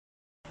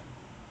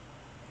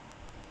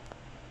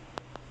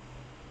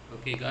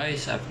Okay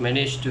guys, I've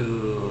managed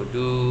to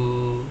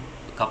do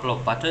a couple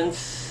of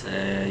buttons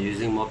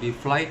using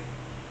Mobiflight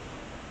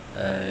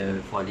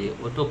for the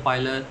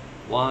autopilot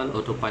 1,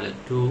 autopilot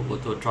 2,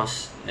 auto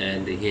thrust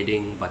and the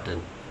heading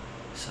button.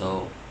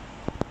 So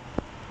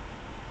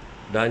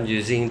done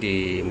using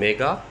the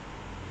Mega,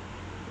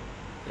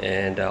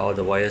 and all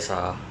the wires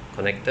are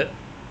connected.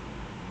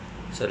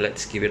 So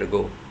let's give it a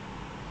go.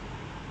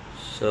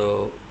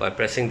 So by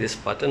pressing this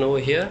button over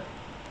here,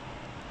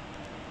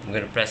 I'm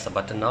going to press the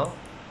button now.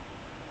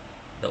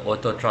 The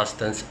auto thrust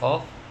turns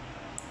off,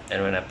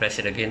 and when I press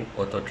it again,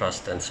 auto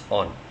thrust turns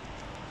on.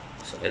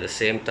 So at the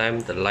same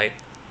time, the LED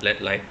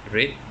light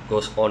red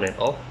goes on and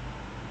off.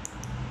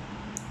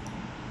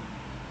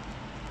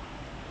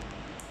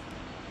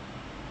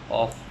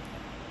 Off,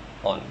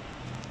 on.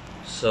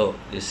 So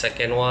the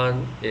second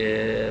one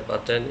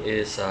button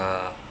is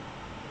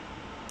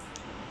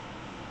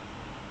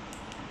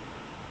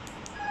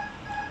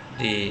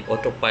the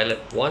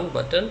autopilot 1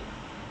 button.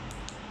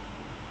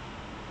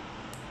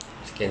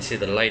 You can see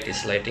the light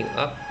is lighting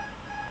up.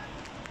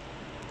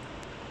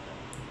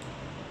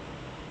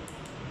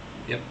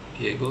 Yep,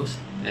 here it goes.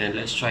 And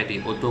let's try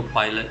the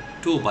autopilot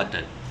 2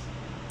 button.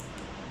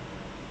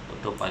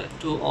 Autopilot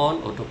 2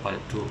 on,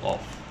 autopilot 2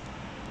 off.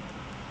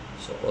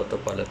 So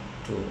autopilot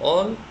 2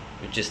 on,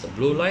 which is the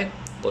blue light,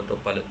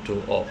 autopilot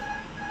 2 off.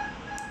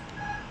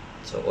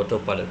 So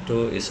autopilot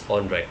 2 is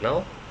on right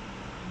now.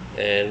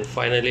 And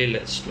finally,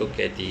 let's look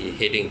at the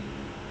heading.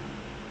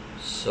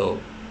 So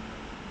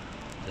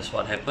that's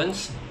what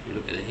happens. If you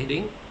look at the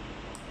heading,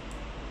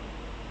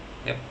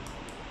 yep,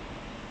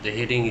 the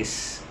heading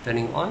is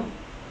turning on,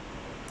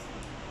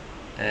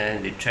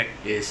 and the track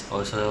is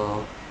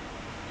also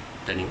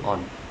turning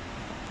on.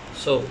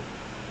 So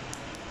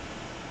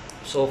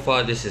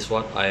far this is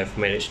what I have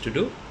managed to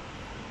do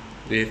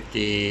with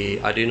the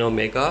Arduino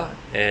Mega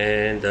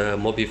and the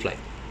Mobiflight.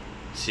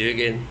 See you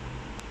again.